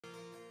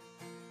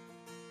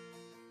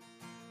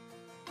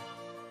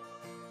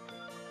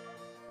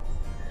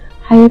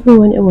Hi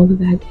everyone and welcome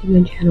back to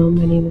my channel.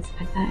 My name is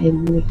Becca.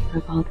 I'm making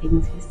up all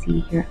things you see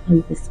here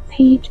on this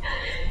page.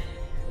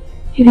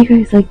 If you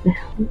guys like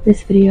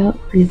this video,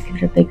 please give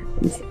it a big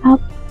thumbs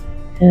up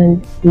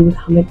and leave a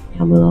comment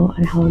down below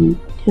on how I'm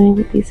doing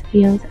with these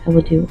videos. I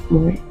will do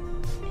more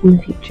in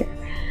the future.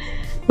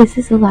 This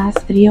is the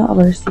last video of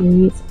our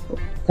series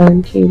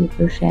Learn to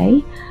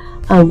Crochet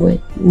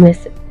with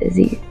Miss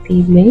Busy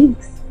Bee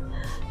Makes.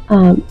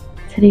 In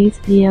today's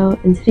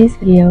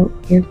video,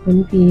 we're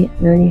going to be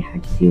learning how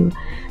to do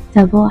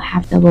double,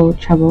 half double,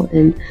 treble,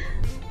 and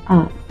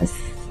a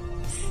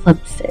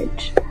slip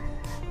stitch.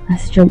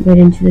 Let's jump right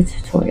into the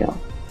tutorial.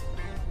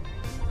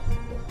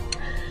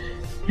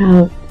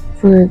 Now,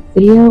 for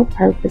video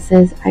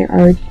purposes, I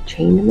already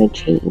chained my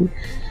chain,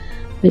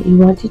 but you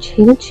want to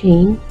chain a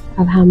chain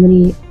of how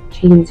many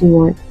chains you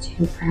want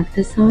to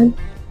practice on,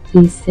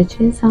 these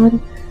stitches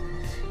on.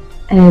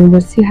 And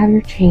once you have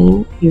your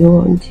chain,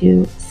 you're going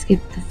to skip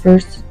the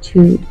first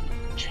two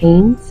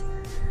chains.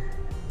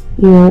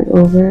 You yarn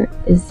over,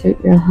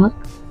 insert your hook,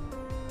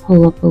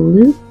 pull up a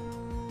loop.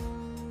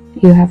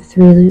 You have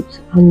 3 loops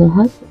on the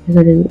hook.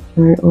 You're going to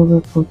yarn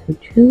over, pull through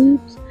 2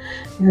 loops,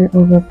 yarn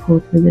over, pull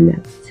through the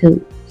next 2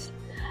 loops.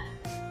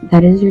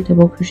 That is your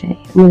double crochet.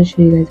 I'm going to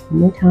show you guys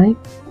one more time.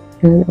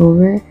 Yarn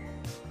over,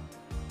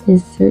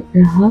 insert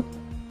your hook,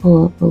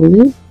 pull up a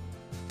loop,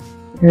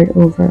 yarn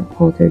over,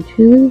 pull through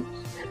 2 loops,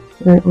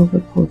 yarn over,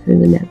 pull through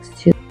the next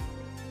 2.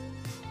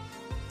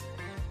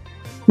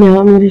 Now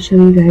I'm going to show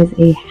you guys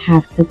a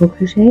half double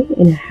crochet,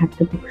 and a half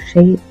double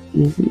crochet is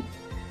easy.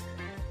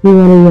 You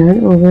want to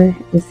yarn over,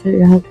 insert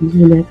your hook into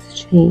the next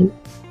chain,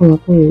 pull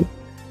up a loop,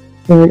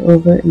 yarn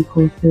over and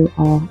pull through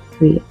all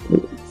 3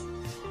 loops.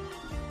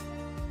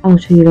 I'll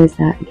show you guys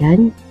that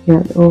again.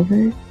 Yarn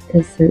over,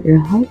 insert your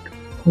hook,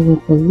 pull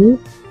up a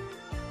loop,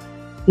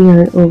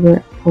 yarn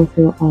over, pull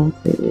through all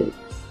 3 loops.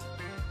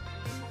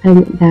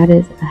 And that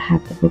is a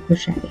half double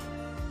crochet.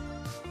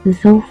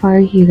 So far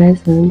you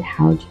guys learned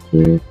how to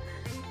do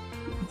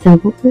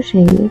double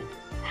crochets,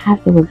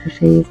 half double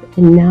crochets,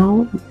 and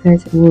now you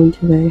guys are going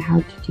to learn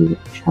how to do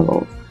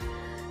trebles.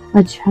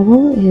 A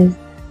treble is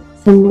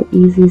somewhat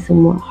easy,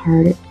 somewhat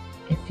hard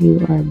if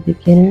you are a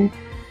beginner.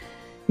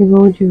 You're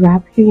going to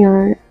wrap your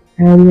yarn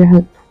around your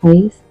hook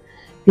twice.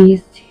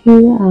 These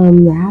 2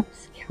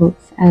 wraps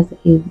counts as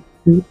a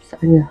loops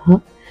on your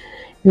hook.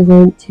 You're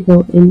going to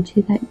go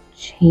into that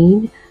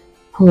chain,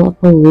 pull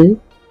up a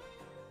loop.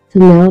 So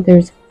now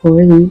there's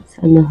 4 loops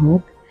on the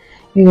hook.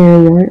 You're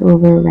going to yarn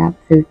over, wrap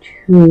through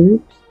 2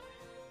 loops,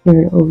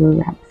 yarn over,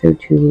 wrap through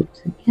 2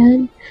 loops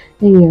again,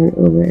 and yarn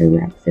over and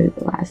wrap through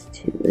the last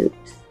 2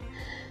 loops.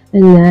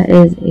 And that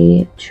is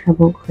a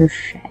treble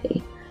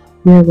crochet.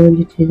 We are going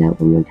to do that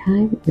one more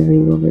time,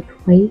 yarning over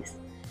twice,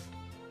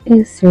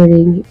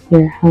 inserting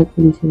your hook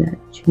into that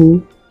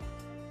chain,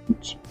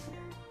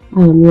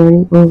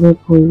 yarning over,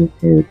 pulling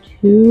through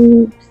 2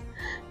 loops,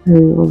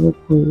 yarning over,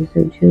 pulling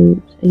through 2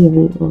 loops, and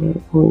yarning over,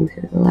 pulling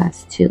through the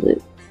last 2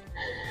 loops.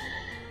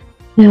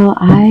 Now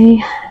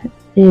I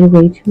did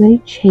way too many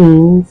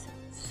chains,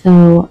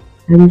 so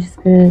I'm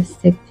just going to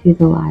stick to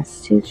the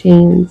last 2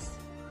 chains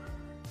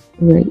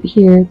right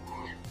here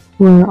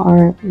for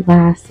our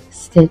last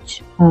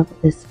stitch of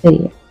this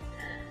video.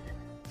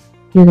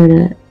 You're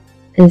going to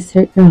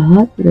insert your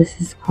hook. This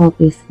is called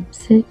a slip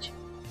stitch,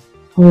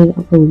 pulling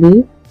up a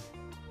loop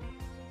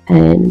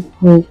and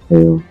pulling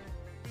through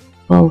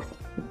both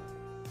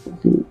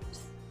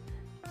loops.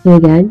 So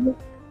again,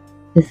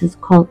 this is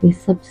called a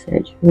slip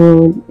stitch. You're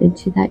going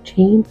into that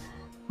chain,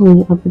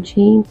 pulling up a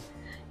chain.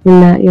 You're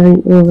not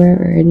yarning over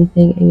or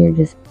anything, and you're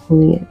just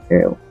pulling it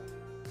through.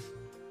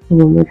 So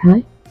one more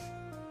time.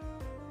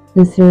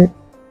 Insert,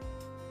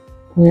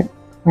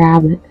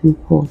 grab,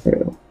 and pull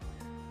through.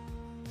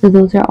 So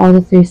those are all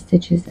the 3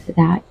 stitches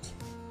that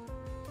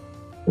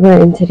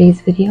were in today's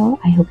video.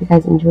 I hope you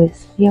guys enjoyed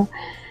this video.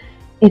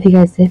 If you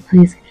guys did,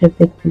 please give it a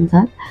big thumbs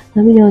up.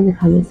 Let me know in the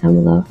comments down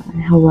below on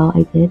how well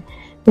I did.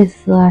 This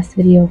is the last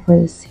video for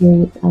the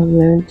series of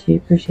Learn to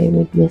Crochet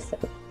with Miss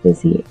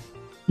Busy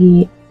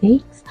Bee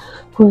Makes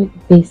for the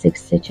basic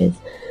stitches.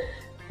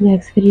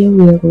 Next video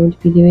I'm going to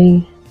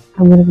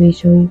be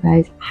showing you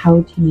guys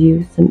how to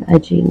do some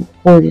edging,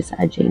 gorgeous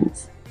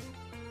edgings.